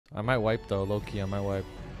I might wipe though, low-key, I might wipe.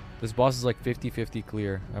 This boss is like 50-50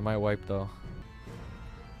 clear. I might wipe though.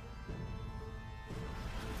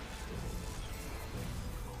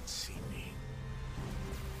 Won't see me.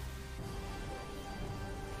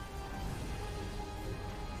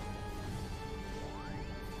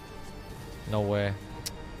 No way.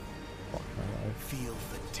 Fuck my life. Feel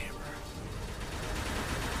the terror.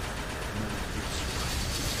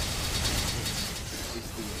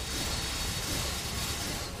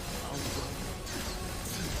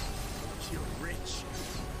 You're rich.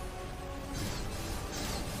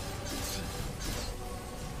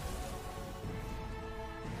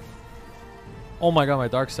 Oh my god, my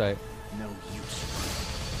dark sight. No use.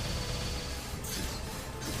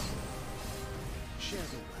 Share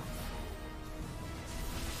the wealth.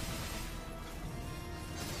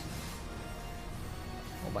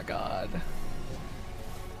 Oh my god.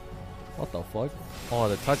 What the fuck? Oh,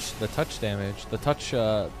 the touch damage, the touch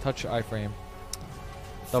iframe.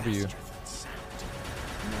 W. Faster than sound.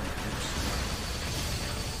 No use.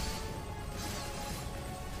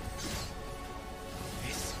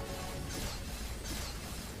 This.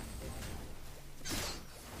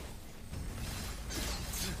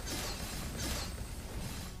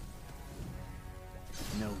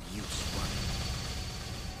 No use running.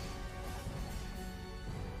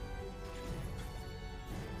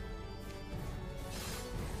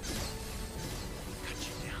 Cut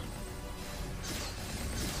you down.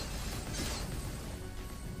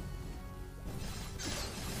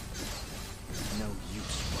 No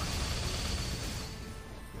use running.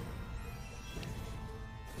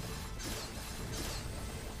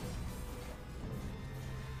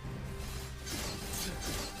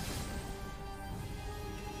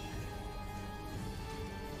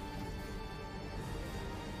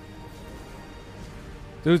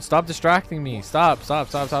 Dude, stop distracting me. Stop. Stop.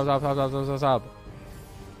 Stop. Stop. Stop. Stop. Stop. Stop. Stop. Stop.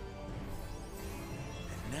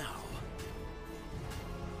 And now.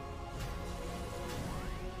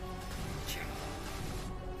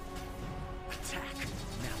 Attack.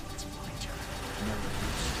 Now it's my turn. No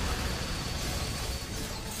use.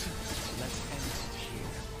 Let's end it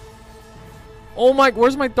here. Oh my,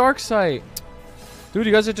 where's my dark sight? Dude,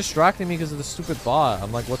 you guys are distracting me because of the stupid bot.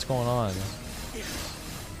 I'm like, what's going on?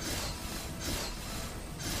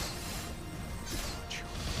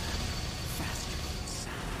 Faster than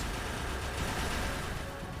sound.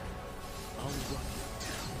 I'll run you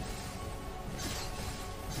down.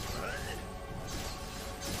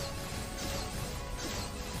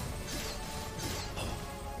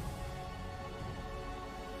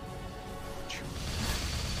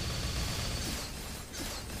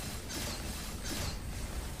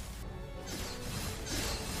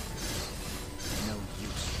 No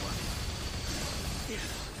use running.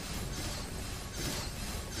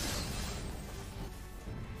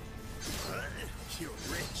 You're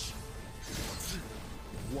rich.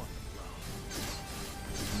 One blow.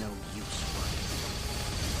 No use running.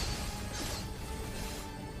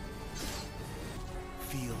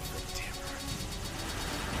 Feel the terror.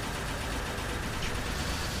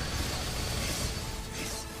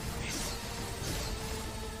 This.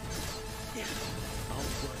 Yeah. I'll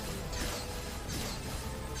run you down.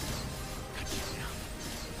 Cut you down.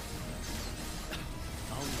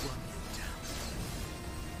 I'll run you down.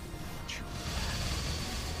 Watch your back.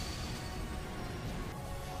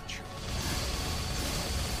 Watch your back.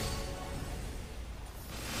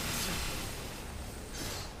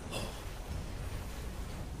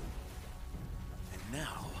 And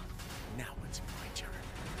now it's my turn.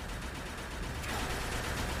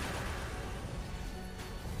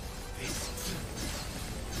 This.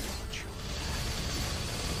 Watch your back.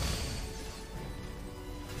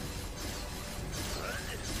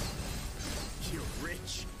 You're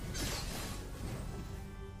rich.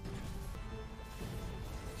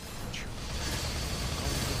 Watch your back. I'll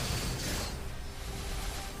run you down.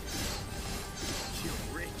 You're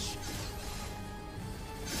rich.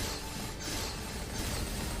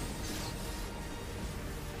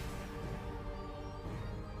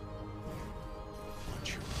 Watch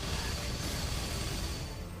your back.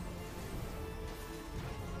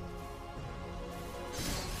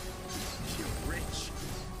 You're rich.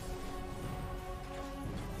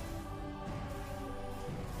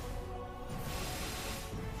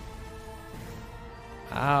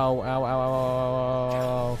 Ow, ow, ow, ow, ow, ow,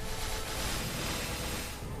 ow.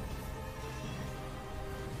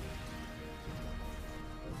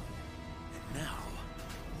 And now,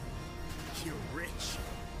 you're rich.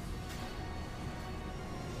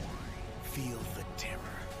 Feel the terror.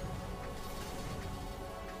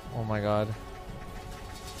 Oh my god.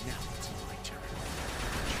 Now it's my turn.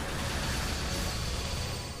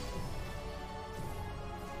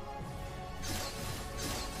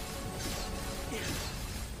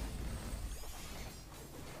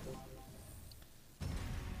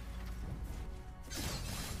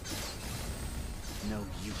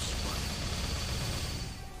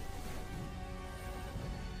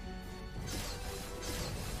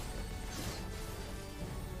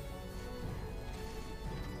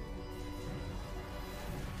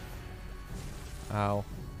 Ow.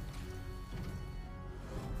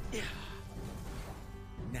 Yeah.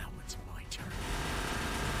 Now it's my turn.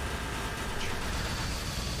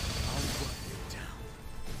 I'll run you down.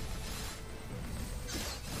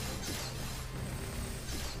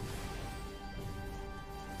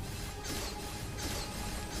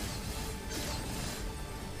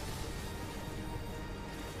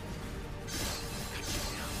 Cut you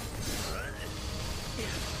down.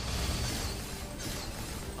 Yeah.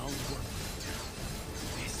 I'll run you down.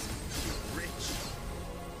 This, you're rich.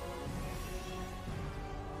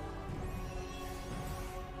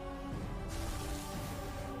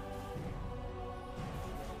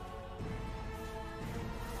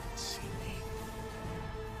 See me.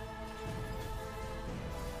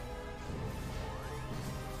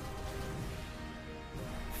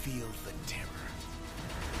 Feel the terror.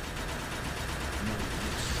 No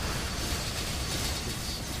use. This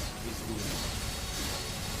is the end.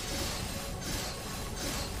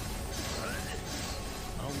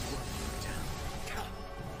 I'll run you down.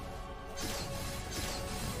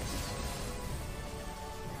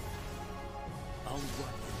 I'll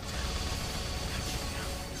run you down. Cut you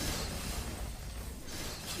down.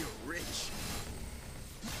 You're rich.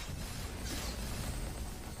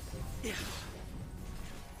 Yeah.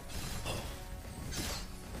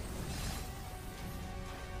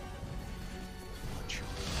 Watch your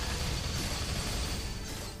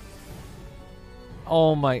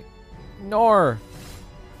Oh my. Nor.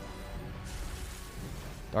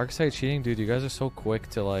 Darkseid cheating, dude. You guys are so quick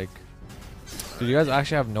to like. Dude, you guys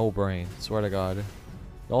actually have no brain. Swear to God.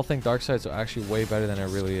 Y'all think Darkseid's actually way better than it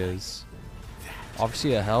really is.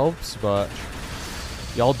 Obviously, it helps, but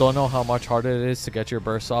y'all don't know how much harder it is to get your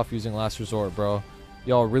burst off using Last Resort, bro.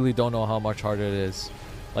 Y'all really don't know how much harder it is.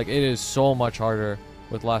 Like, it is so much harder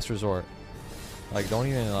with Last Resort. Like, don't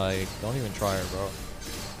even try it, bro.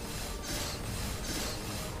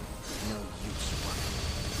 no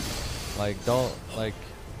use. Like, don't, like...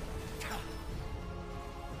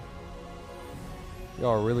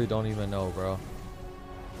 Y'all really don't even know, bro.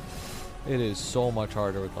 It is so much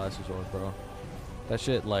harder with Last Resort, bro. That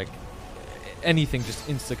shit, like, anything just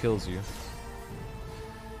insta-kills you.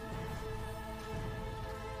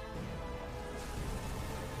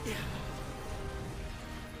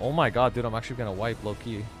 Oh my god, dude, I'm actually gonna wipe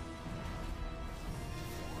low-key.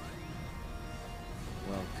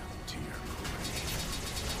 Welcome to your party.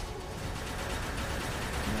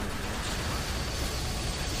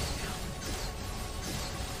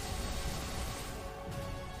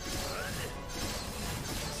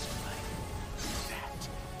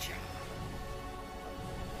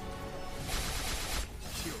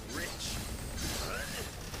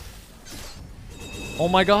 Oh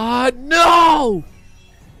my god, no!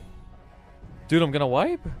 Dude, I'm gonna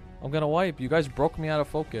wipe. I'm gonna wipe. You guys broke me out of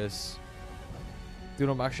focus. Dude,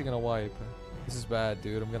 I'm actually gonna wipe. This is bad,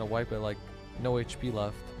 dude. I'm gonna wipe it like no HP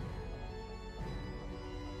left.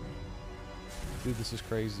 Dude, this is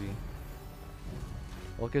crazy.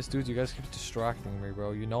 Lucas, dude, you guys keep distracting me,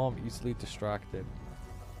 bro. You know I'm easily distracted.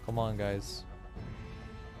 Come on, guys.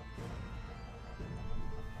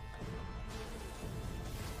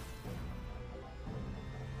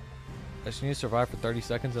 I just need to survive for 30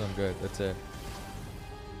 seconds and I'm good. That's it.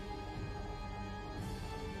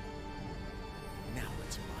 Now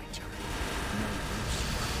it's my turn. No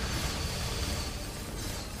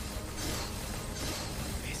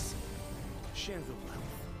use. This. Share the wealth.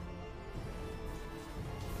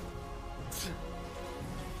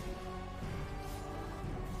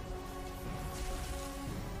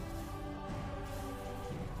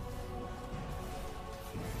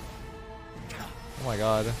 Oh my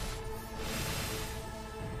god.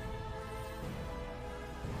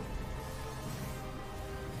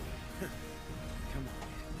 Come on.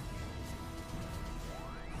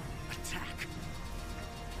 Attack.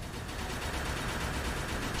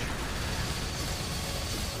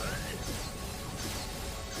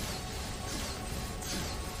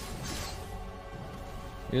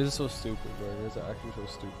 You guys are so stupid, bro. You guys are actually so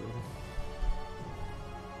stupid.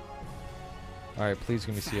 Alright, please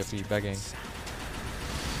give me CFE. Begging.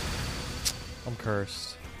 I'm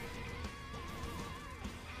cursed.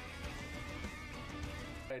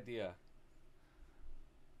 Idea.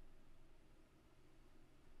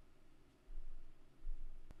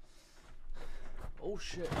 Oh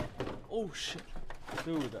shit. Oh shit.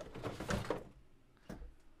 Dude.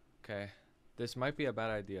 Okay. This might be a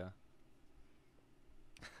bad idea.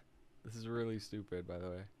 This is really stupid, by the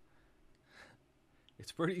way.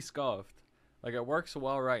 It's pretty scuffed. Like, it works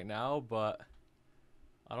well right now, but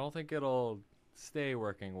I don't think it'll stay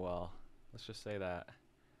working well. Let's just say that.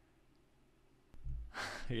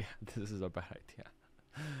 Yeah, this is a bad idea.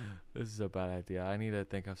 This is a bad idea. I need to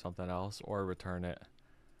think of something else or return it.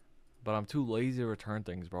 But I'm too lazy to return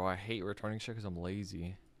things, bro. I hate returning shit because I'm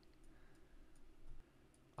lazy.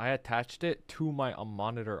 I attached it to my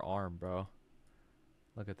monitor arm, bro.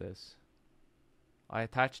 Look at this. I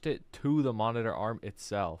attached it to the monitor arm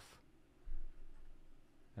itself.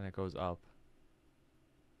 And it goes up.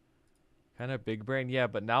 Kind of big brain. Yeah,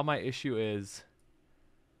 but now my issue is...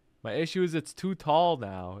 it's too tall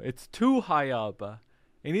now. It's too high up.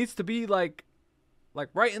 It needs to be like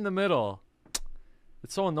right in the middle.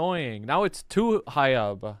 It's so annoying. Now it's too high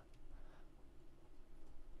up.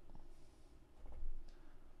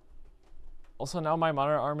 Also, now my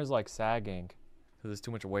monitor arm is like sagging. Because there's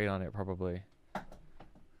too much weight on it, probably.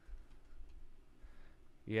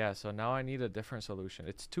 Yeah, so now I need a different solution.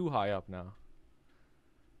 It's too high up now.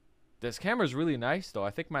 This camera's really nice, though.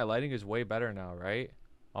 I think my lighting is way better now, right?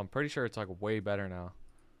 I'm pretty sure it's like way better now.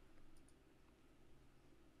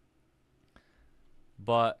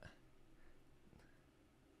 But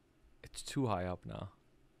it's too high up now.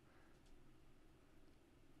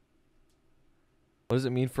 What does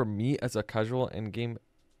it mean for me as a casual in-game,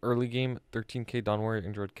 early game, 13k Dawn Warrior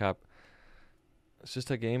Android cap? It's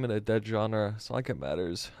just a game in a dead genre. It's not like it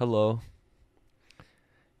matters. Hello.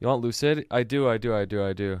 You want Lucid? I do. Oh,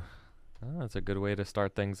 that's a good way to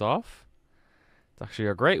start things off. It's actually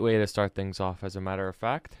a great way to start things off, as a matter of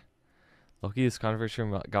fact. Loki, this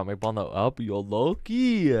conversation got my ball up. Yo,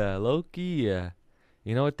 Loki.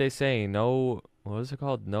 You know what they say? No, what is it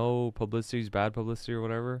called? No publicity is bad publicity or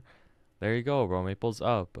whatever. There you go, bro. Maple's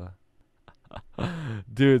up.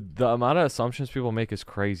 Dude, the amount of assumptions people make is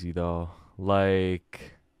crazy, though.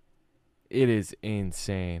 Like, it is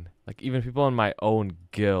insane. Like, even people in my own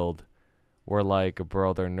guild were like,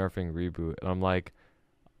 bro, they're nerfing Reboot. And I'm like,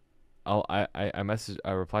 I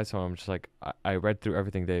replied to someone. I'm just like, I read through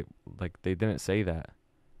everything. They didn't say that.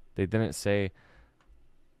 They didn't say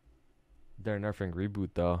they're nerfing Reboot,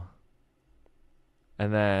 though.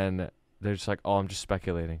 And then they're just like, oh, I'm just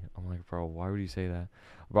speculating. I'm like, bro, why would you say that?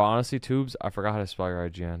 Bro, honestly, Tubes, I forgot how to spell your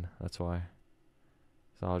IGN. That's why.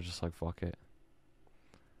 So I was just like, fuck it.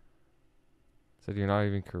 Said you're not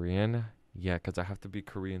even Korean? Yeah, because I have to be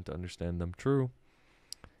Korean to understand them. True.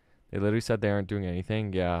 They literally said they aren't doing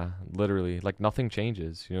anything. Yeah, literally. Like, nothing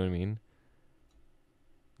changes. You know what I mean?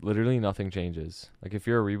 Literally nothing changes. Like, if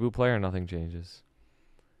you're a Reboot player, nothing changes.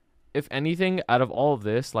 If anything, out of all of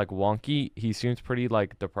this, like, Wonky, he seems pretty,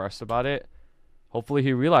 like, depressed about it. Hopefully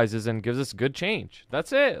he realizes and gives us good change.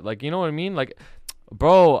 That's it. Like, you know what I mean? Like,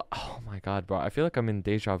 bro, oh my god, bro. I feel like I'm in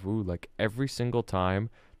deja vu. Like, every single time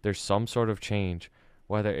there's some sort of change.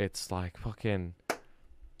 Whether it's, like, fucking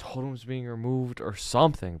totems being removed or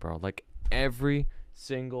something, bro. Like, every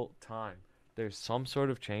single time there's some sort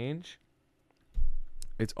of change,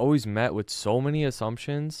 it's always met with so many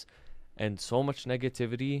assumptions and so much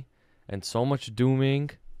negativity and so much dooming.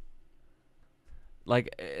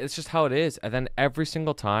 Like, it's just how it is. And then every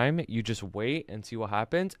single time you just wait and see what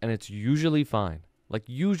happens, and it's usually fine. Like,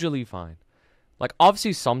 usually fine. Like,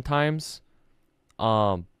 obviously sometimes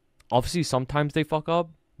they fuck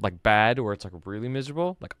up, like, bad, or it's like really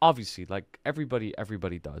miserable. Like, obviously, like,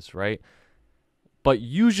 everybody does, right? But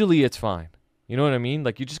usually it's fine. You know what I mean?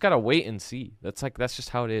 Like, you just gotta wait and see. That's just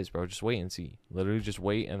how it is, bro. Just wait and see. Literally just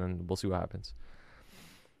wait, and then we'll see what happens.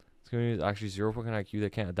 This community is actually 0 fucking IQ. They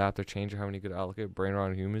can't adapt or change or have any good allocate brain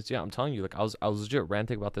around humans. Yeah, I'm telling you, like, I was legit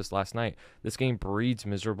ranting about this last night. This game breeds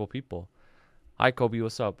miserable people. Hi, Kobe.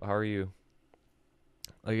 What's up? How are you?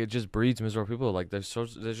 Like, it just breeds miserable people. Like, there's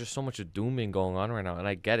just so much dooming going on right now, and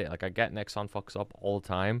I get it. Like, I get Nexon fucks up all the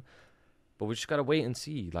time, but we just gotta wait and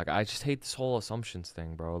see. Like, I just hate this whole assumptions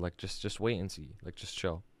thing, bro. Like, just wait and see. Like, just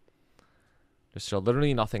chill. Just chill.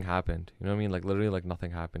 Literally nothing happened. You know what I mean? Like, literally, like,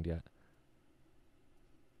 nothing happened yet.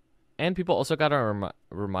 And people also gotta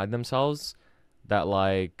remind themselves that,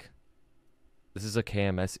 like, this is a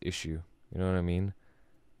KMS issue. You know what I mean?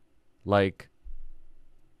 Like,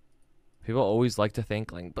 people always like to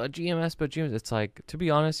think, like, but GMS. It's like, to be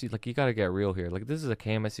honest, you gotta get real here. Like, this is a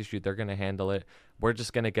KMS issue. They're gonna handle it. We're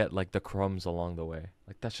just gonna get, like, the crumbs along the way.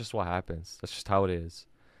 Like, that's just what happens. That's just how it is.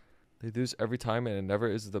 They do this every time, and it never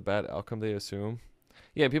is the bad outcome they assume.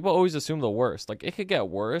 Yeah, people always assume the worst. Like, it could get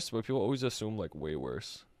worse, but people always assume, like, way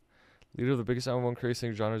worse. Leader of the biggest M1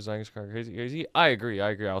 crazy genre design is kind of crazy. I agree.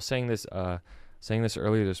 I was saying this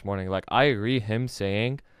earlier this morning. Like, I agree. Him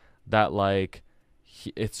saying that, like,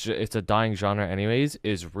 it's a dying genre anyways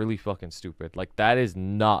is really fucking stupid. Like, that is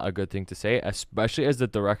not a good thing to say, especially as the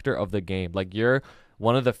director of the game. Like, you're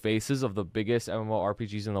one of the faces of the biggest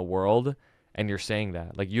MMORPGs in the world, and you're saying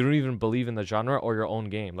that. Like, you don't even believe in the genre or your own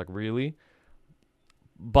game. Like, really?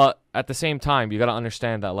 But at the same time, you gotta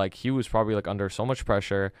understand that, like, he was probably, like, under so much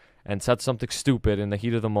pressure and said something stupid in the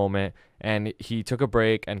heat of the moment, and he took a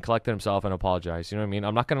break and collected himself and apologized. You know what I mean?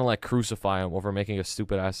 I'm not gonna, like, crucify him over making a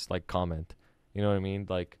stupid ass, like, comment. You know what I mean?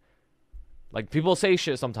 Like people say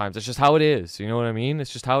shit sometimes. It's just how it is. You know what I mean?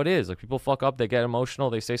 It's just how it is. Like, people fuck up, they get emotional,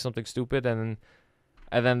 they say something stupid, and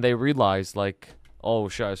then they realize, like, oh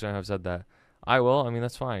shit, I shouldn't have said that. I will. I mean,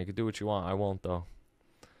 that's fine. You can do what you want. I won't, though.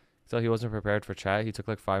 So he wasn't prepared for chat. He took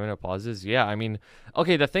like 5-minute pauses. Yeah, I mean,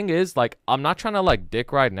 okay, the thing is, like, I'm not trying to like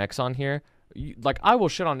dick ride Nexon here. Like, I will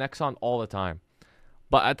shit on Nexon all the time.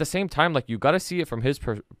 But at the same time, like, you got to see it from his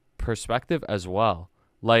perspective as well.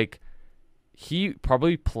 Like, he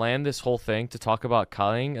probably planned this whole thing to talk about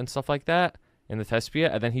culling and stuff like that in the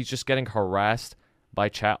Tespia, and then he's just getting harassed by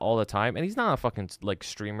chat all the time. And he's not a fucking, like,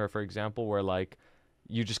 streamer, for example, where, like,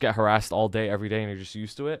 you just get harassed all day, every day, and you're just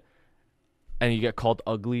used to it. And you get called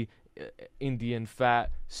ugly, Indian,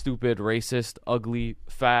 fat, stupid, racist, ugly,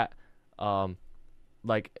 fat,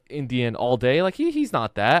 like, Indian all day. Like, he's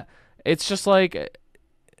not that. It's just, like,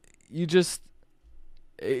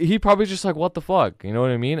 he probably just, like, what the fuck? You know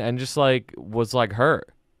what I mean? And just, like, was, like,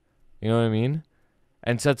 hurt. You know what I mean?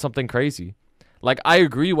 And said something crazy. Like, I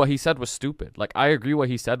agree what he said was stupid. Like, I agree what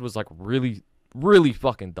he said was, like, really, really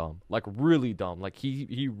fucking dumb. Like, really dumb. Like,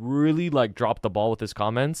 he really, like, dropped the ball with his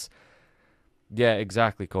comments. Yeah,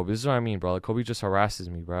 exactly, Kobe. This is what I mean, bro. Like, Kobe just harasses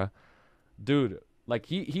me, bro. Dude, like,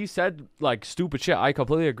 he said, like, stupid shit. I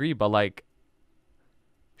completely agree, but, like,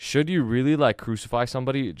 should you really, like, crucify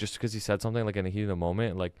somebody just because he said something, like, in the heat of the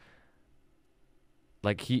moment? Like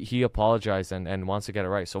he apologized and wants to get it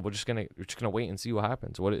right. So we're just gonna wait and see what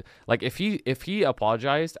happens. Like, if he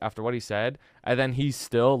apologized after what he said and then he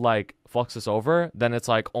still, like, fucks us over, then it's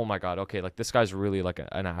like, oh my god, okay, like, this guy's really, like,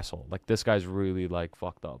 an asshole. Like, this guy's really, like,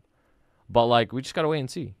 fucked up. But, like, we just gotta wait and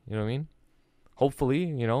see. You know what I mean? Hopefully,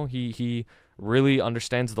 you know, he really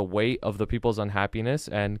understands the weight of the people's unhappiness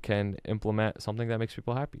and can implement something that makes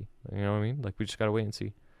people happy. You know what I mean? Like, we just gotta wait and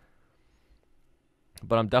see.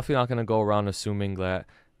 But I'm definitely not gonna go around assuming that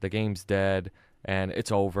the game's dead and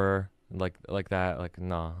it's over, like that. Like,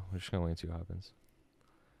 nah, we're just gonna wait and see what happens.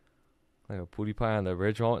 Like a pootie pie on the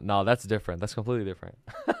original? No, that's different. That's completely different.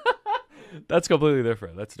 That's completely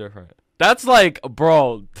different. That's different. That's like,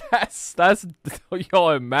 bro, that's yo,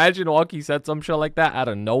 imagine Walkie said some shit like that out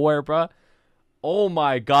of nowhere, bro. Oh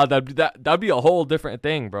my god, that'd be a whole different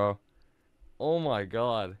thing, bro. Oh my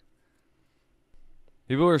god.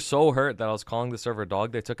 People were so hurt that I was calling the server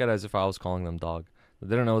dog. They took it as if I was calling them dog. They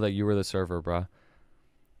didn't know that you were the server, bro.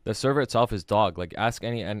 The server itself is dog. Like, ask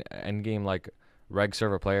any end game, like, reg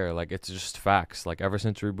server player. Like, it's just facts. Like, ever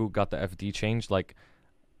since Reboot got the FD changed, like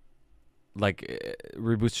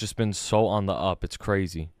Reboot's just been so on the up. It's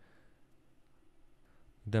crazy.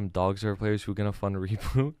 Them dog server players who gonna fund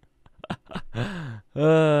Reboot.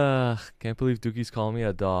 Can't believe Dookie's calling me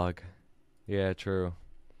a dog. Yeah, true.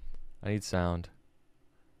 I need sound.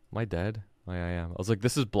 Am I dead? Oh, yeah, I am. I was like,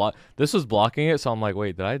 this was blocking it, so I'm like,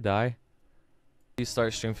 wait, did I die? You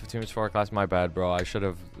start stream 15 minutes before class. My bad, bro. I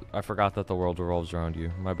forgot that the world revolves around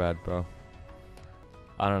you. My bad, bro.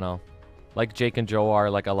 I don't know. Like Jake and Joe are,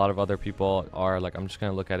 like a lot of other people are, like, I'm just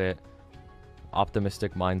gonna look at it.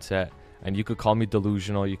 Optimistic mindset. And you could call me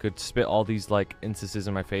delusional. You could spit all these, like, instances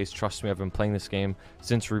in my face. Trust me, I've been playing this game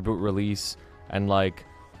since Reboot release. And, like,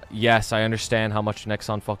 yes, I understand how much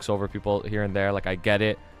Nexon fucks over people here and there. Like, I get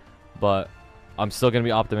it. But I'm still gonna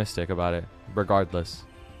be optimistic about it, regardless.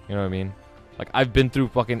 You know what I mean? Like, I've been through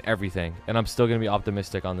fucking everything, and I'm still gonna be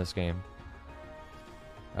optimistic on this game.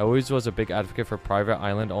 I always was a big advocate for private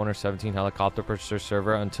island owner 17 helicopter purchaser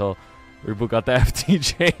server until Reboot got the FT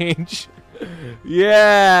change.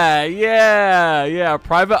 Yeah.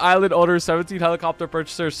 Private island owner 17 helicopter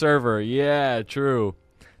purchaser server. Yeah, true.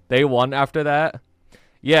 They won after that.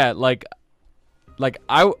 Yeah, like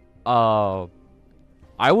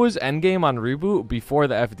I was endgame on Reboot before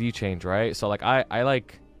the FD change, right? So, like, I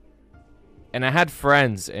like, and I had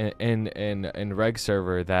friends in reg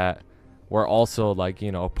server that were also, like,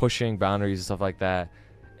 you know, pushing boundaries and stuff like that.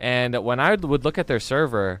 And when I would look at their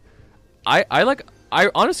server, I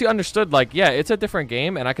honestly understood, like, yeah, it's a different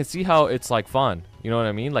game, and I can see how it's, like, fun. You know what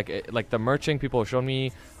I mean? Like the merching people showed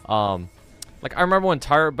me, like, I remember when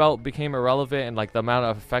Tire Belt became irrelevant and, like, the amount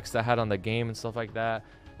of effects that had on the game and stuff like that.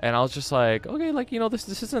 And I was just like, okay, like, you know, this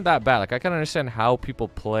isn't that bad. Like, I can understand how people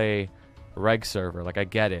play reg server. Like, I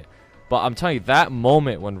get it. But I'm telling you, that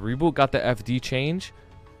moment when Reboot got the FD change,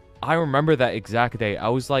 I remember that exact day. I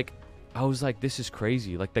was like, this is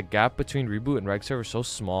crazy. Like, the gap between Reboot and Reg server is so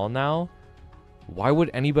small now. Why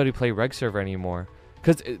would anybody play Reg server anymore?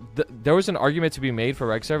 Because there was an argument to be made for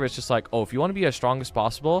Reg server. It's just like, oh, if you want to be as strong as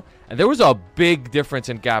possible. And there was a big difference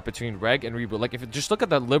in gap between Reg and Reboot. Like, if you just look at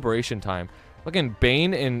the liberation time. Fucking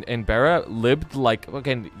Bane and Barra lived, like,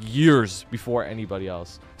 fucking years before anybody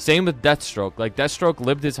else. Same with Deathstroke. Like, Deathstroke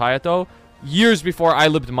lived his Hayato years before I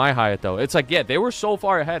lived my Hayato. It's like, yeah, they were so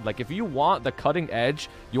far ahead. Like, if you want the cutting edge,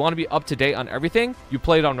 you want to be up to date on everything, you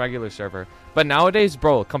play it on regular server. But nowadays,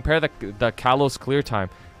 bro, compare the Kalos clear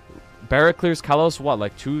time. Barrett clears Kalos, what,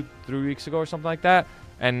 like 2-3 weeks ago or something like that?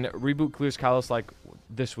 And Reboot clears Kalos, like,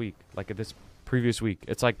 this week. Like, this previous week.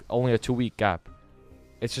 It's, like, only a 2-week gap.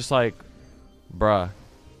 It's just, like, bruh.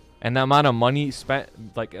 And the amount of money spent,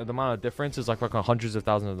 like, the amount of difference is, like hundreds of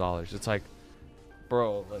thousands of dollars. It's, like,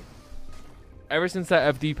 bro, like, ever since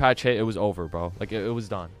that FD patch hit, it was over, bro. Like, it was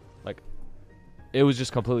done. Like, it was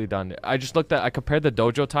just completely done. I compared the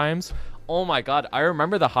dojo times. Oh my god, I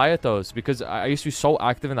remember the Hayatos because I used to be so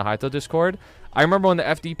active in the Hayato Discord. I remember when the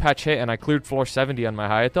FD patch hit and I cleared floor 70 on my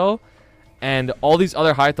Hayato, and all these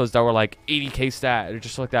other Hayatos that were like 80k stat, they're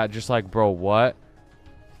just like that, just like, bro, what?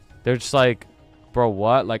 They're just like, bro,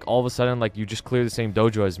 what? Like, all of a sudden, like, you just clear the same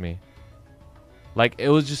dojo as me. Like, it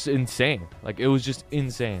was just insane. Like, it was just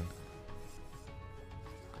insane.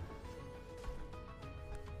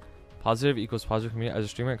 Positive equals positive community. As a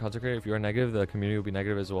streamer and content creator, if you are negative, the community will be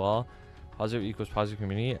negative as well. Positive equals positive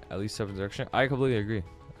community, at least 7 direction. I completely agree.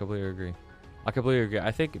 I completely agree.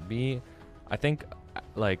 I think,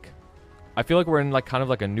 like, I feel like we're in, like, kind of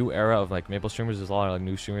like a new era of, like, Maple streamers. There's a lot of, like,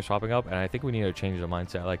 new streamers popping up, and I think we need to change the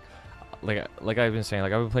mindset. Like I've been saying,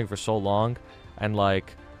 like, I've been playing for so long, and,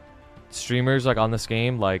 like, streamers, like, on this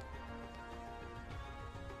game, like,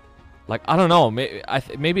 I don't know,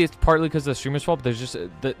 maybe it's partly because of the streamer's fault, but there's just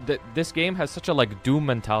this game has such a, like, doom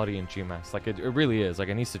mentality in GMS. Like, it really is. Like,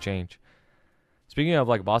 it needs to change. Speaking of,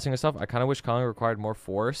 like, bossing and stuff, I kind of wish Calling required more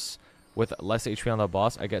force with less HP on the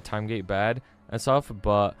boss. I get time gate bad and stuff,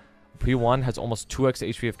 but P1 has almost 2x the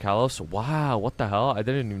HP of Kalos. Wow, what the hell? I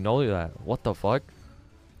didn't even know that. What the fuck?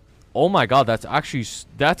 Oh my god, that's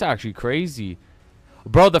actually crazy.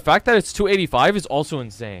 Bro, the fact that it's 285 is also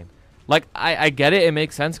insane. Like, I get it. It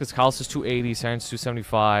makes sense because Kalos is 280, Saren's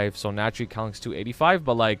 275, so naturally Kaling's 285.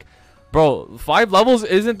 But, like, bro, 5 levels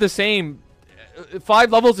isn't the same.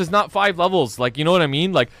 5 levels is not 5 levels. Like, you know what I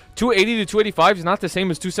mean? Like, 280 to 285 is not the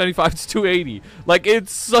same as 275 to 280. Like,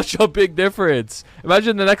 it's such a big difference.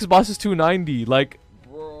 Imagine the next boss is 290. Like,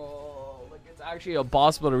 bro, like, it's actually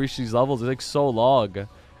impossible to reach these levels. It takes so long.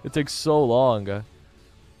 It takes so long.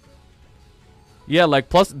 Yeah, like,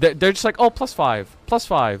 they're just like, oh, +5,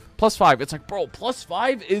 +5, +5. It's like, bro,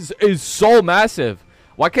 +5 is so massive.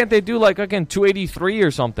 Why can't they do, like, again, 283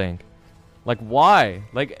 or something? Like, why?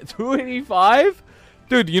 Like, 285?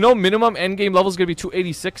 Dude, you know minimum endgame level is going to be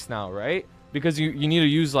 286 now, right? Because you need to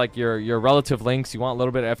use, like, your relative links. You want a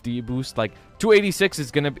little bit of FD boost. Like, 286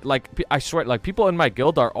 is going to be, like, I swear, like, people in my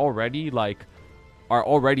guild are already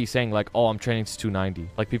saying, like, oh, I'm training to 290.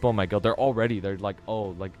 Like, people in my guild, they're like,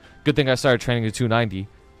 oh, like, good thing I started training to 290.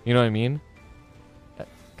 You know what I mean?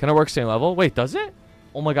 Can it work same level? Wait, does it?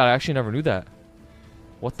 Oh my god, I actually never knew that.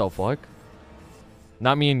 What the fuck?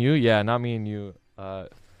 Not me and you? Yeah, not me and you.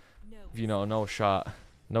 You know, no shot.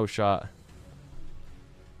 No shot.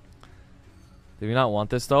 Do we not want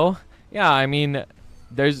this, though? Yeah, I mean,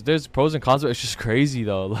 there's pros and cons, but it's just crazy,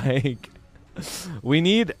 though. Like, we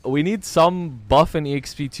need some buff in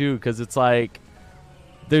EXP too, because it's like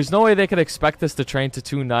there's no way they could expect us to train to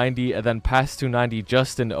 290 and then pass 290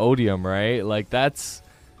 just in Odium, right? Like, that's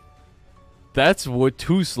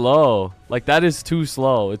too slow. Like, that is too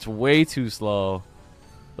slow. It's way too slow.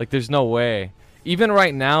 Like, there's no way. Even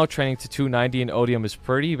right now, training to 290 in Odium is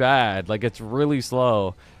pretty bad. Like, it's really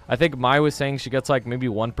slow. I think Mai was saying she gets, like, maybe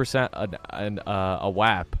 1% a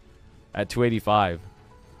WAP at 285.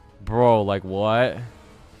 Bro, like, what?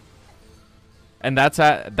 And that's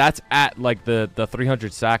at like the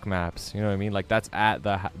 300 sack maps. You know what I mean? Like, that's at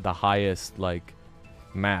the highest, like,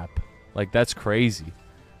 map. Like, that's crazy.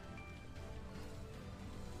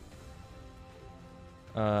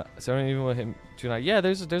 So even with him 290, yeah,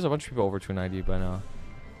 there's a bunch of people over 290 by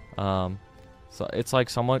now. So it's like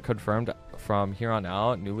somewhat confirmed from here on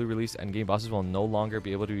out, newly released endgame bosses will no longer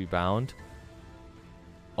be able to be bound.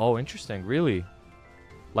 Oh, interesting. Really?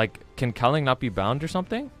 Like, can Kelling not be bound or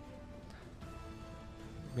something?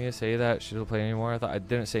 Mia say that she don't play anymore. I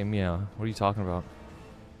didn't say Mia. What are you talking about?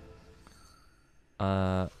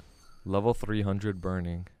 Level 300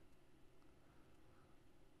 burning.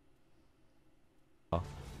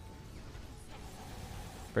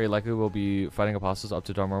 Very likely we'll be fighting apostles up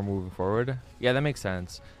to Dharma moving forward. Yeah, that makes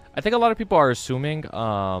sense. I think a lot of people are assuming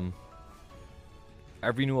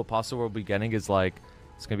every new apostle we'll be getting is like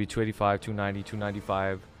it's gonna be 285, 290,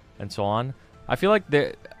 295, and so on. I feel like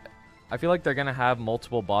they're gonna have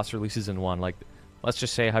multiple boss releases in one. Like, let's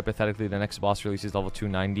just say hypothetically the next boss release is level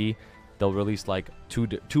 290. They'll release like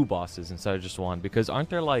two bosses instead of just one, because aren't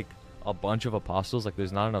there like a bunch of apostles? Like,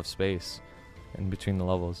 there's not enough space in between the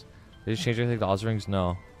levels. Did you change anything to Oz rings?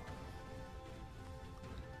 No.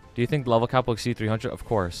 Do you think the level cap will exceed 300? Of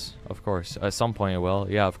course. Of course. At some point it will.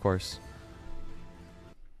 Yeah, of course.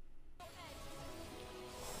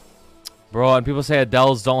 Bro, and people say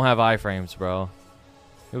Adele's don't have iframes, bro.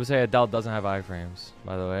 People say Adele doesn't have iframes,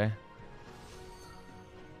 by the way.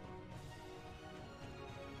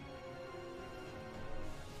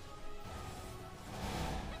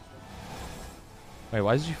 Wait,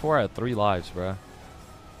 why is G4 at 3 lives, bro?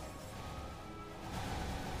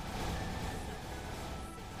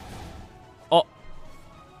 Oh.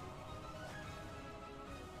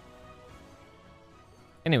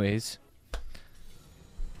 Anyways.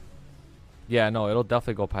 Yeah, no, it'll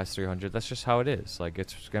definitely go past 300. That's just how it is. Like,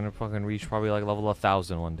 it's gonna fucking reach probably like level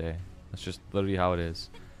 1000 one day. That's just literally how it is.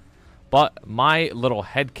 But my little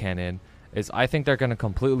headcanon is I think they're gonna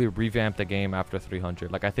completely revamp the game after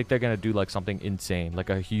 300. Like, I think they're gonna do like something insane, like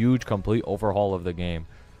a huge complete overhaul of the game,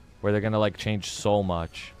 where they're gonna like change so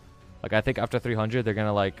much. Like, I think after 300 they're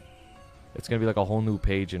gonna like, it's gonna be like a whole new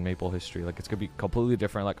page in Maple history. Like, it's gonna be completely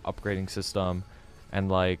different, like upgrading system, and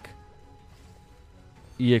like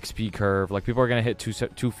EXP curve. Like, people are gonna hit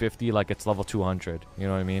 250 like it's level 200. You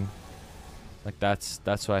know what I mean? Like, that's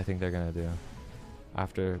what I think they're gonna do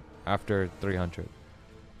after 300.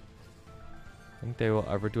 Think they will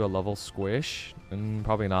ever do a level squish?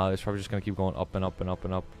 Probably not. It's probably just gonna keep going up and up and up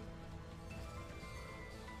and up.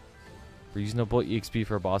 Reasonable EXP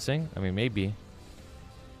for bossing? I mean, maybe.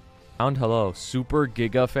 Hello, super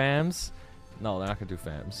giga fams? No, they're not gonna do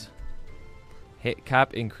fams. Hit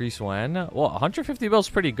cap increase when? Well, 150 bills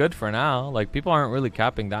pretty good for now. Like, people aren't really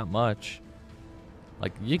capping that much.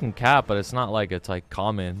 Like, you can cap, but it's not like it's like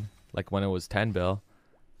common like when it was 10 bill.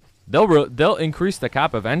 They'll increase the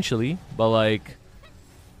cap eventually, but like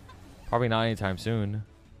probably not anytime soon.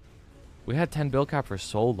 We had 10 bill cap for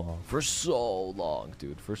so long. For so long,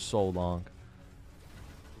 dude. For so long.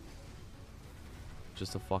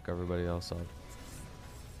 Just to fuck everybody else up.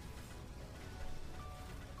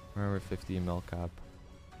 Remember 50 mil cap.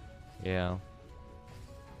 Yeah.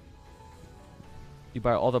 You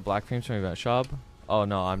buy all the black frames from event shop? Oh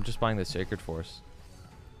no, I'm just buying the Sacred Force.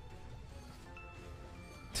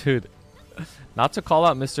 Dude, not to call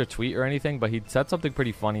out Mr. Tweet or anything, but he said something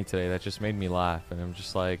pretty funny today that just made me laugh. And I'm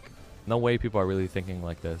just like, no way people are really thinking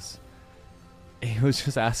like this. He was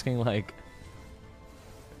just asking like...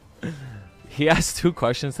 he asked 2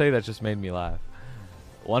 questions today that just made me laugh.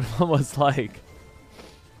 One of them was like...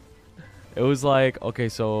 it was like, okay,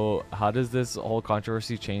 so how does this whole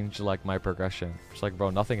controversy change like my progression? It's like,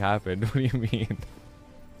 bro, nothing happened. What do you mean?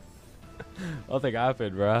 Nothing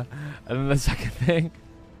happened, bruh. And then the second thing...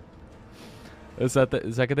 is that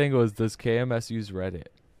the second thing was, does KMS use Reddit?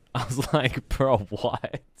 I was like, bro,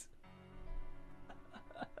 what?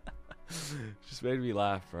 Just made me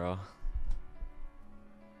laugh, bro.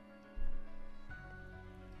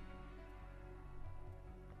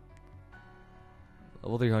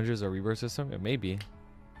 Level 300 is a rebirth system? It may be.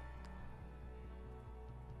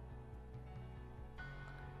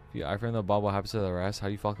 If you iframe the bomb, what happens to the rest? How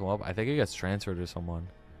do you fuck them up? I think it gets transferred to someone.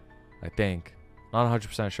 I think. Not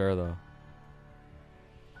 100% sure, though.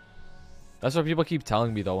 That's what people keep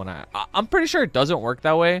telling me, though. When I'm pretty sure it doesn't work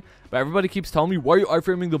that way. But everybody keeps telling me, why are you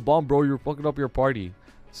iframing the bomb, bro? You're fucking up your party.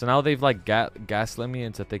 So now they've, like, gaslit me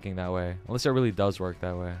into thinking that way. Unless it really does work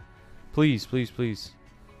that way. Please, please, please.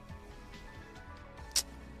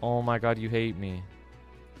 Oh my god, you hate me.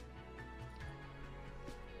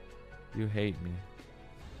 You hate me.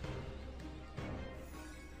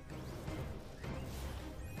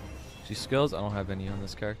 She skills? I don't have any on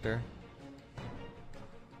this character.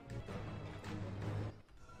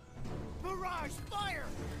 Barrage fire!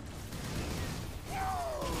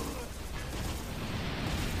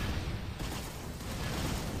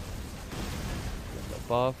 Get the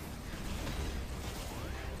buff.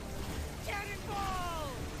 Cannonball!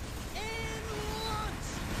 And launch!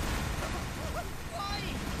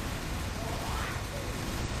 Fight!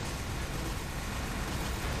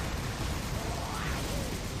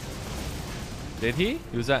 Did he?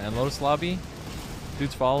 He was at Lotus lobby?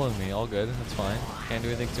 Dude's following me. All good. That's fine. Can't do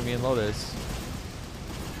anything to me in Lotus.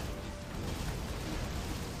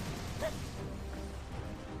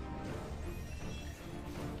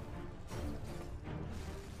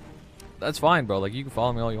 That's fine, bro. Like, you can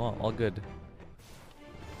follow me all you want. All good.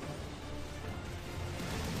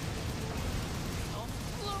 I'll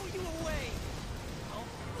blow you away. I'll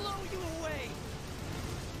blow you away.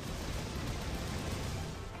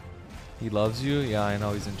 He loves you? Yeah, I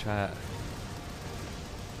know. He's in chat.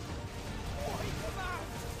 Wipe him out.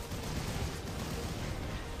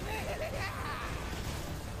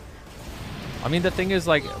 I mean, the thing is,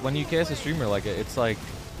 like, when you cast a streamer, like, it's like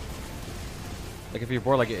if you're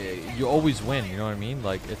bored, like, you always win, you know what I mean?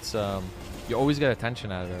 Like, it's, you always get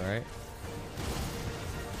attention out of it, right?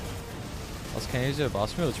 Else can I use it at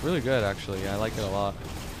boss mode? It's really good, actually. I like it a lot.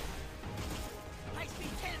 High-speed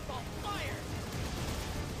cannonball fire.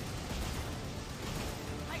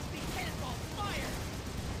 High-speed cannonball fire.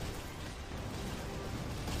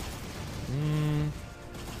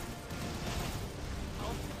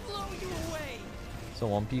 I'll blow you away. So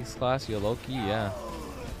One Piece class, you Loki, yeah.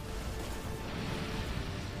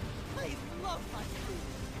 I love my food.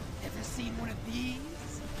 Ever seen one of these?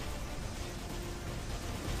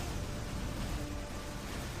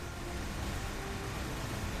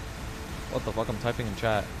 What the fuck? I'm typing in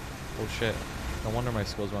chat. Oh shit. No wonder my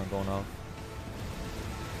skills weren't going up.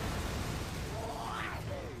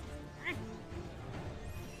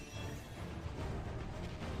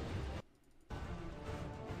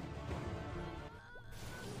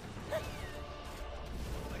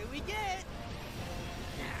 What do we get?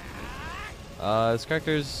 This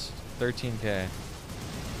character's 13k.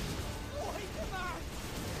 Wipe him out.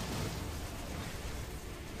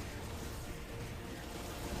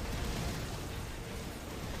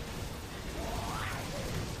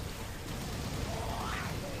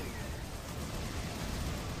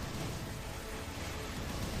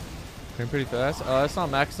 Going pretty fast. It's not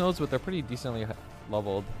max nodes, but they're pretty decently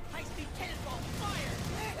leveled. High-speed cannonball fire.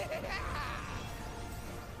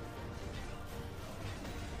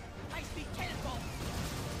 High-speed cannonball.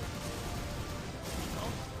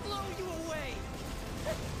 I'll blow you away.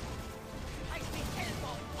 High-speed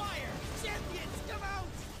cannonball fire. Champions, come out.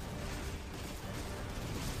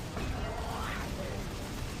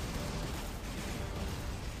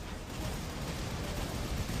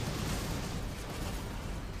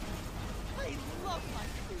 I love my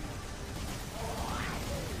food.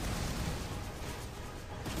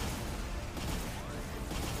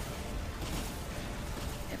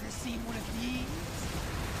 Ever seen one of these?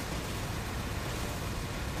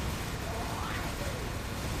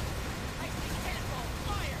 High-speed cannonball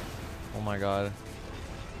fire. Oh my god.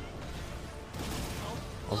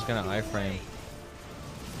 I was gonna iframe.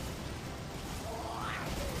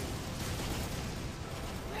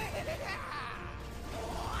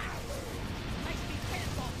 High-speed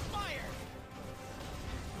cannonball fire.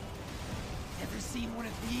 Ever seen one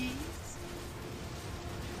of these?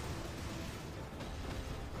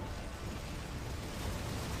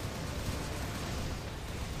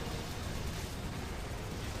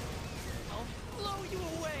 I'll blow you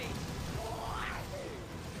away.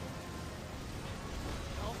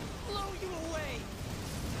 I'll blow you away.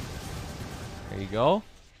 There you go.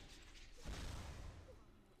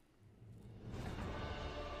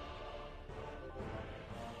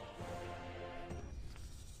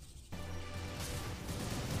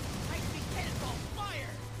 High-speed cannonball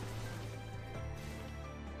fire.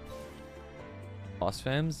 Boss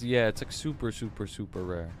fams? Yeah, it's like super, super, super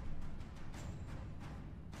rare.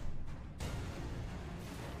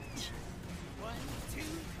 One, two,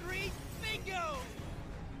 three, bingo!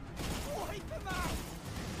 Wipe him out!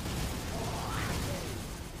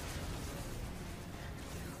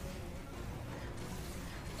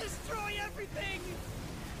 Destroy everything!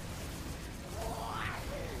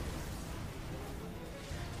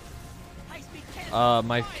 High-speed cannonball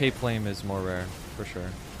My fire. cape flame is more rare, for sure.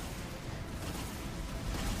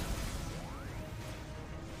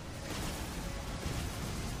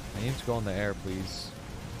 I need to go in the air, please.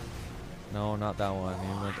 No, not that one. I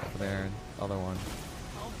need to go up there. Other one.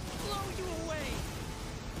 I'll blow you away!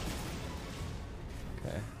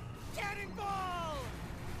 Okay. Cannonball!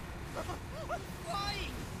 I'm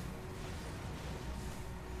flying!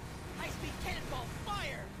 High-speed cannonball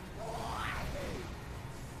fire!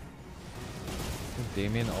 Is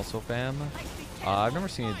Damien also fam? High-speed I've never cannonball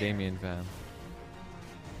seen a fire. Damien fam.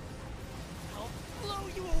 I'll blow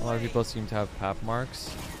you A lot of away. people seem to have pap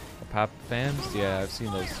marks. Pap fams? Yeah, I've seen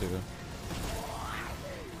those too.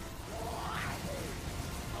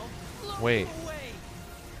 I'll blow Wait. you away.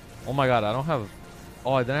 Oh my god, I don't have...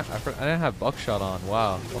 Oh, I didn't have buckshot on.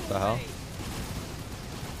 Wow, what the hell?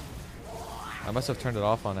 I must have turned it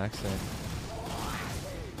off on accident.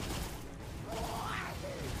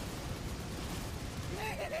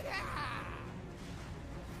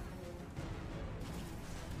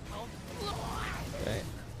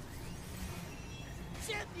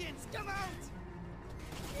 Minions, come out!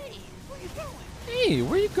 Hey, where you going? Hey,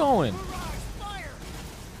 where you going? Mirage, fire!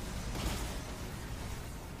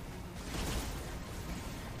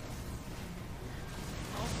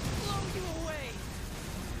 I'll blow you away!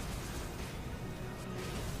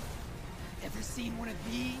 Ever seen one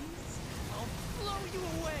of these? I'll blow you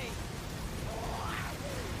away!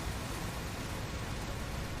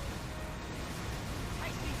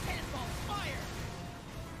 High-speed cannonball, fire!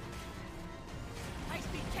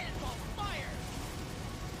 High-speed cannonball, fire!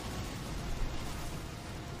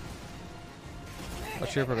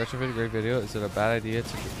 What's your progression video? Great video. Is it a bad idea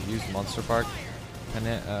to use Monster Park? And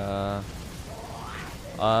it,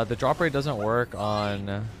 the drop rate doesn't work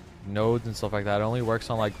on nodes and stuff like that. It only works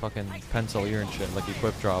on like fucking Pencilier and shit, like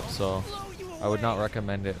equip drops. So I would not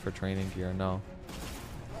recommend it for training gear. No.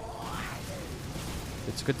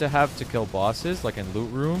 It's good to have to kill bosses, like in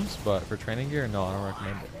loot rooms, but for training gear, no, I don't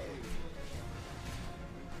recommend it.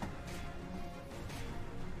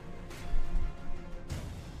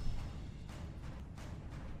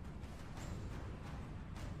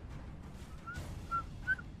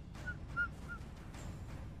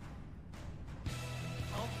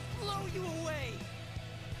 I'll blow you away!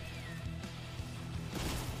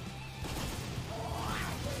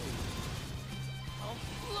 I'll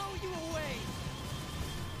blow you away!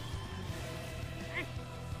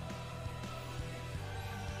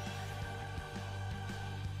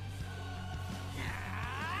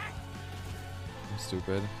 I'm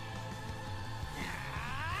stupid.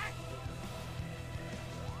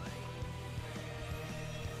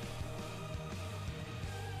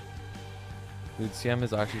 Dude, CM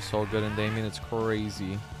is actually so good in Damien, it's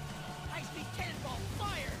crazy. High-speed cannonball,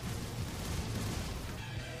 fire!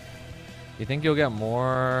 You think you'll get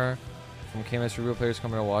more from KMS Reboot players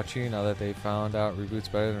coming to watch you now that they found out Reboot's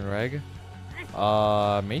better than Reg?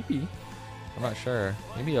 Maybe. I'm not sure.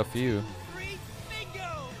 Maybe a few. 3,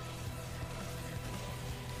 bingo!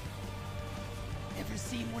 Ever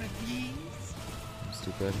seen one of these? I'm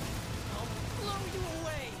stupid. I'll blow you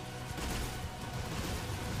away!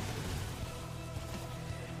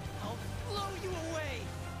 I'll blow you away!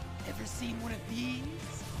 Ever seen one of these?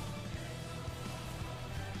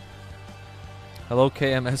 Hello,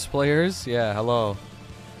 KMS players. Yeah, hello.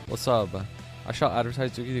 What's up? I shall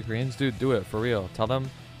advertise Dookie the Koreans. Dude, do it for real. Tell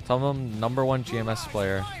them #1 GMS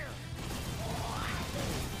player. Fire!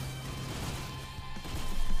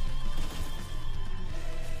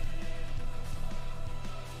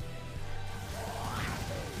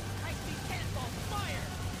 High-speed cannonball, fire!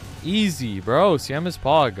 Easy, bro. CM is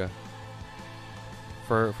Pog.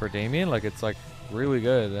 For Damien, like it's like really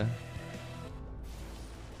good.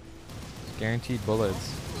 Guaranteed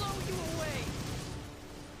bullets. Blow you away!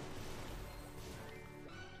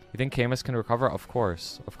 You think KMS can recover? Of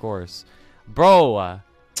course, of course, bro.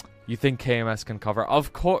 You think KMS can cover?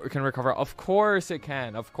 Of course, can recover. Of course it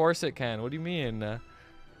can. Of course it can. What do you mean?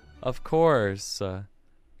 Of course,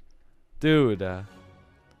 dude.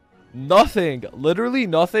 Nothing, literally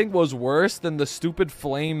nothing was worse than the stupid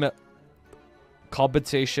flame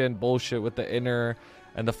compensation bullshit with the inner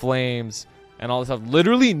and the flames and all this stuff.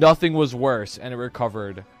 Literally nothing was worse, and it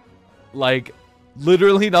recovered. Like,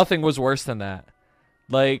 literally nothing was worse than that.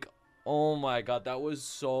 Like, oh my god, that was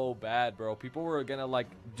so bad, bro. People were gonna like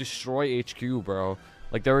destroy HQ, bro.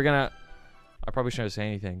 Like they were gonna. I probably shouldn't say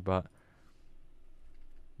anything, but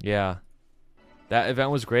yeah, that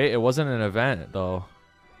event was great. It wasn't an event though.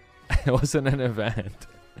 It wasn't an event.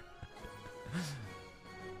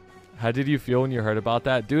 How did you feel when you heard about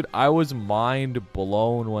that? Dude, I was mind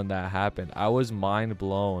blown when that happened. I was mind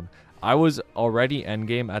blown. I was already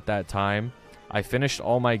endgame at that time. I finished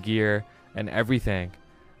all my gear and everything.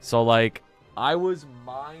 So like, I was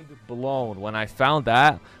mind blown when I found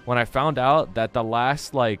that. When I found out that the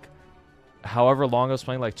last like, however long I was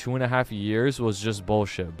playing, like 2.5 years, was just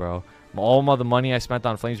bullshit, bro. All of the money I spent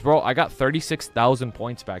on flames, bro. I got 36,000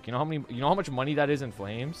 points back. You know how many? You know how much money that is in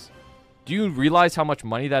flames? Do you realize how much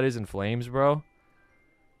money that is in flames, bro?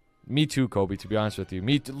 Me too, Kobe, to be honest with you.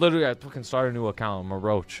 Literally, I fucking started a new account. I'm a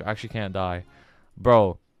roach. I actually can't die.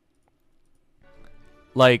 Bro.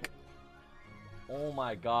 Like, oh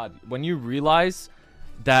my god. When you realize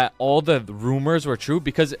that all the rumors were true,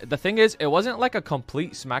 because the thing is, it wasn't like a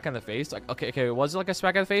complete smack in the face. Like, okay, it was like a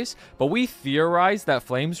smack in the face, but we theorized that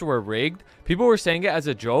flames were rigged. People were saying it as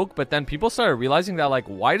a joke, but then people started realizing that, like,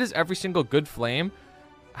 why does every single good flame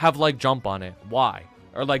have like jump on it? Why?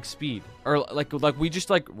 Or like speed? Or like we're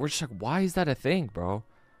just like, why is that a thing, bro?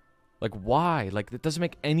 Like, why? Like, it doesn't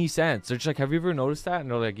make any sense. They're just like, have you ever noticed that? And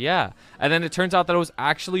they're like, yeah. And then it turns out that it was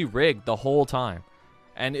actually rigged the whole time.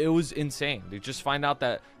 And it was insane. They just find out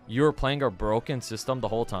that you were playing a broken system the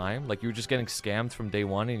whole time. Like, you were just getting scammed from day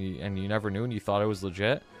one, and you never knew, and you thought it was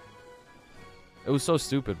legit. It was so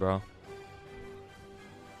stupid, bro.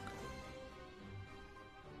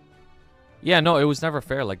 Yeah, no, it was never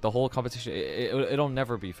fair. Like, the whole competition, it'll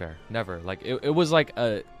never be fair. Never. Like, it was like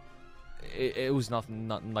a... It was nothing,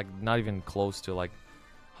 not even close to, like,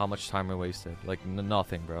 how much time I wasted. Like,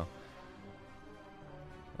 nothing, bro.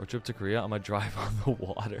 Or trip to Korea, I'm gonna drive on the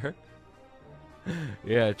water.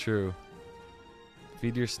 Yeah, true.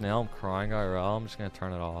 Feed your snail, I'm crying IRL. I'm just gonna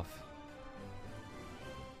turn it off.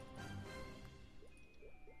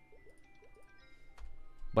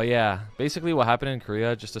 But yeah, basically what happened in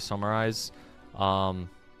Korea, just to summarize,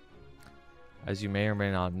 as you may or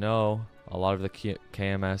may not know, a lot of the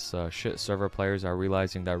KMS shit server players are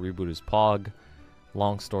realizing that Reboot is Pog.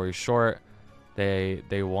 Long story short,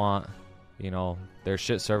 they want, you know, their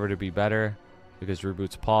shit server to be better because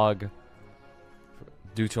Reboot's Pog,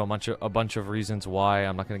 due to a bunch of reasons why.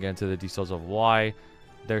 I'm not gonna get into the details of why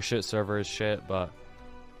their shit server is shit, but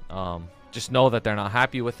just know that they're not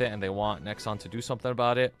happy with it and they want Nexon to do something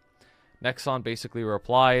about it. Nexon basically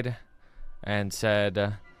replied and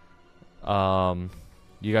said,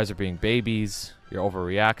 you guys are being babies, you're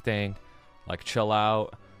overreacting, like, chill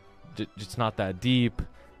out. It's not that deep.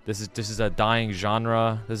 This is a dying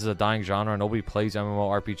genre. This is a dying genre. Nobody plays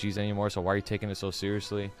MMORPGs anymore, so why are you taking it so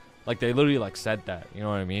seriously? Like, they literally, like, said that. You know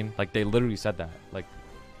what I mean? Like, they literally said that. Like,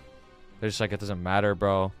 they're just like, it doesn't matter,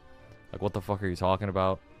 bro. Like, what the fuck are you talking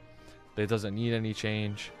about? It doesn't need any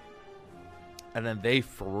change. And then they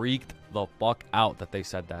freaked the fuck out that they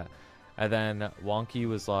said that. And then Wonky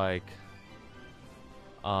was like,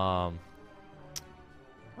 I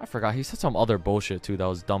forgot. He said some other bullshit too that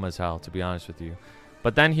was dumb as hell, to be honest with you.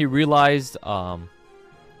 But then he realized that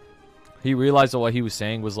what he was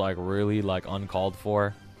saying was, like, really, like, uncalled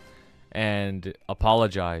for, and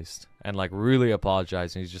apologized, and, like, really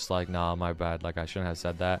apologized. And he's just like, nah, my bad. Like, I shouldn't have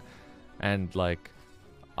said that. And, like,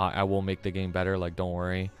 I will make the game better. Like, don't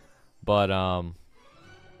worry. But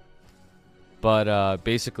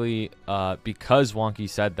basically, because Wonky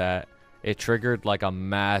said that, it triggered, like, a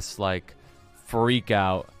mass, like, freak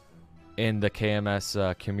out in the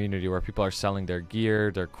KMS community, where people are selling their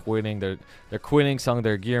gear, they're quitting, selling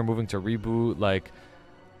their gear, moving to Reboot. Like,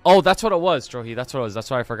 oh, that's what it was, Strohi. That's what it was. That's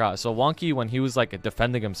why I forgot. So Wonky, when he was, like,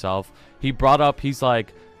 defending himself, he brought up, he's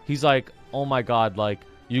like, oh my god, like,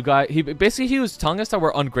 you guys, he was telling us that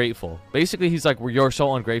we're ungrateful. Basically, he's like, you're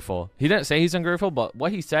so ungrateful. He didn't say he's ungrateful, but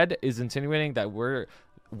what he said is insinuating that we're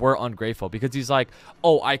ungrateful, because he's like,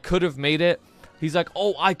 oh, I could have made it. He's like,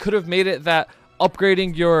 oh, I could have made it that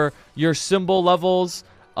upgrading your symbol levels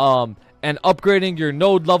and upgrading your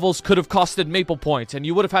node levels could have costed Maple points, and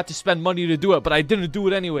you would have had to spend money to do it, but I didn't do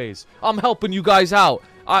it anyways. I'm helping you guys out.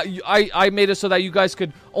 I made it so that you guys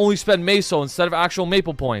could only spend Meso instead of actual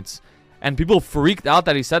Maple points. And people freaked out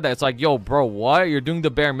that he said that. It's like, yo, bro, what? You're doing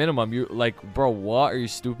the bare minimum. You're like, bro, what? Are you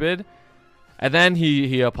stupid? And then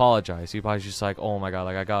he apologized. He was just like, oh my god,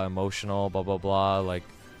 like, I got emotional, blah blah blah, like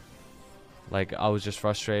I was just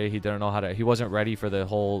frustrated. He didn't know how to, he wasn't ready for the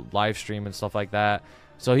whole live stream and stuff like that.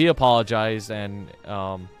 So he apologized, and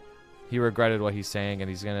he regretted what he's saying,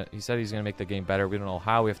 and he said he's gonna make the game better. We don't know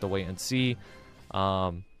how. We have to wait and see.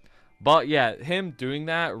 But yeah, him doing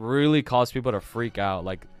that really caused people to freak out,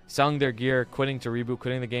 like selling their gear, quitting to Reboot,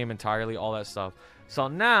 quitting the game entirely, all that stuff. So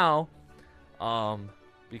now,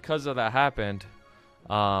 because of that happened,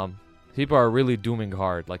 people are really dooming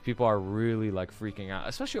hard. Like, people are really, like, freaking out,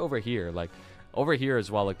 especially over here. Like, over here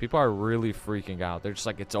as well, like, people are really freaking out. They're just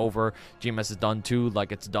like, it's over. GMS is done too.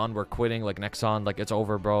 Like, it's done. We're quitting. Like, Nexon, like, it's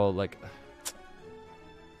over, bro. Like,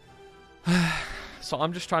 so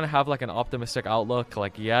I'm just trying to have, like, an optimistic outlook.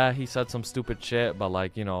 Like, yeah, he said some stupid shit, but,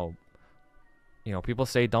 like, you know, people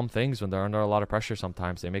say dumb things when they're under a lot of pressure.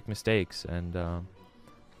 Sometimes they make mistakes, and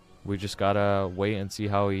we just gotta wait and see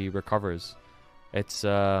how he recovers. It's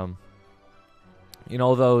you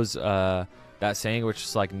know, those that saying which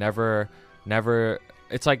is like, never,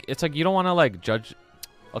 it's like you don't want to, like, judge.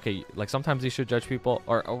 Okay, like, sometimes you should judge people,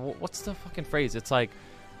 or what's the fucking phrase? It's like,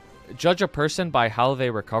 judge a person by how they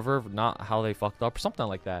recover, not how they fucked up, or something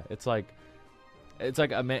like that. It's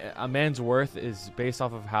like a man's worth is based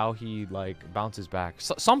off of how he, like, bounces back.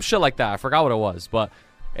 Some shit like that. I forgot what it was, but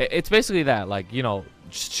it's basically that. Like, you know,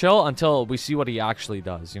 just chill until we see what he actually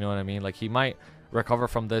does. You know what I mean? Like, he might recover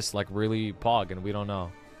from this, like, really pog, and we don't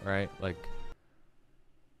know, right? Like,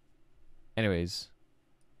 anyways,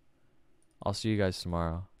 I'll see you guys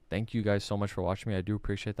tomorrow. Thank you guys so much for watching me. I do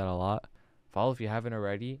appreciate that a lot. Follow if you haven't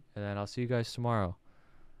already, and then I'll see you guys tomorrow.